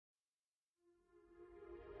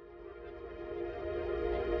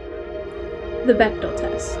The Bechdel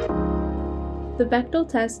Test. The Bechdel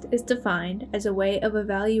Test is defined as a way of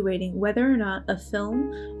evaluating whether or not a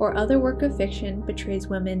film or other work of fiction portrays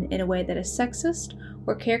women in a way that is sexist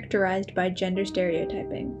or characterized by gender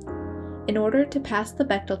stereotyping. In order to pass the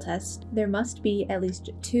Bechdel test, there must be at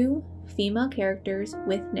least 2 female characters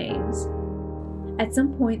with names. At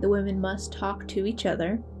some point, the women must talk to each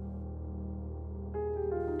other,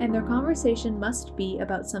 and their conversation must be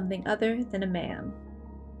about something other than a man.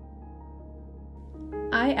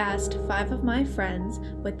 I asked 5 of my friends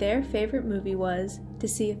what their favorite movie was to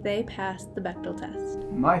see if they passed the Bechdel test.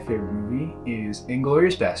 My favorite movie is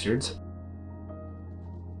Inglourious Basterds.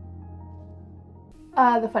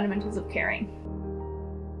 The Fundamentals of Caring.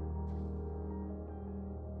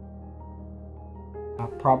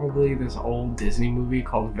 Probably this old Disney movie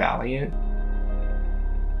called Valiant.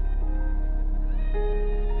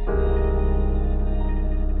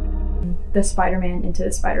 The Spider-Man Into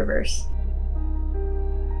the Spider-Verse.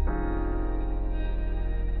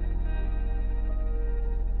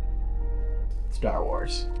 Star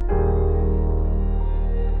Wars.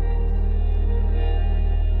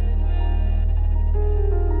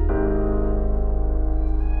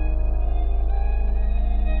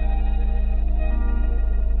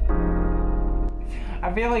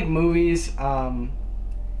 I feel like movies,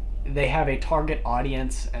 they have a target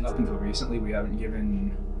audience, and up until recently we haven't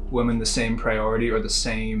given women the same priority or the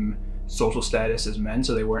same social status as men,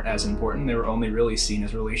 so they weren't as important. They were only really seen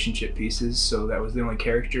as relationship pieces, so that was the only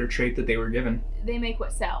character trait that they were given. They make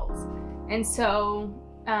what sells. And so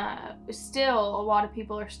still a lot of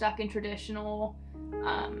people are stuck in traditional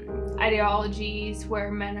ideologies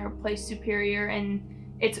where men are placed superior, and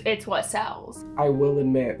it's what sells. I will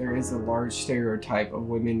admit there is a large stereotype of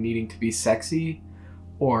women needing to be sexy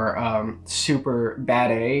or super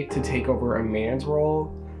bad A to take over a man's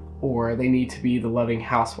role, or they need to be the loving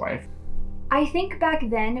housewife. I think back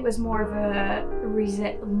then it was more of a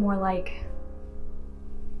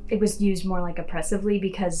it was used more like oppressively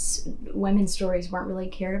because women's stories weren't really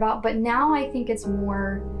cared about. But now I think it's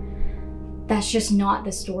more, that's just not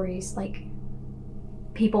the stories like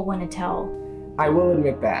people want to tell. I will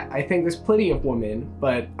admit that. I think there's plenty of women,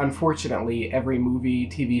 but unfortunately every movie,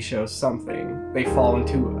 TV show, something, they fall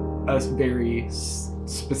into a very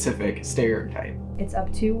specific stereotype. It's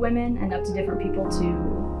up to women and up to different people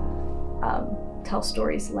to tell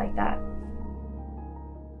stories like that.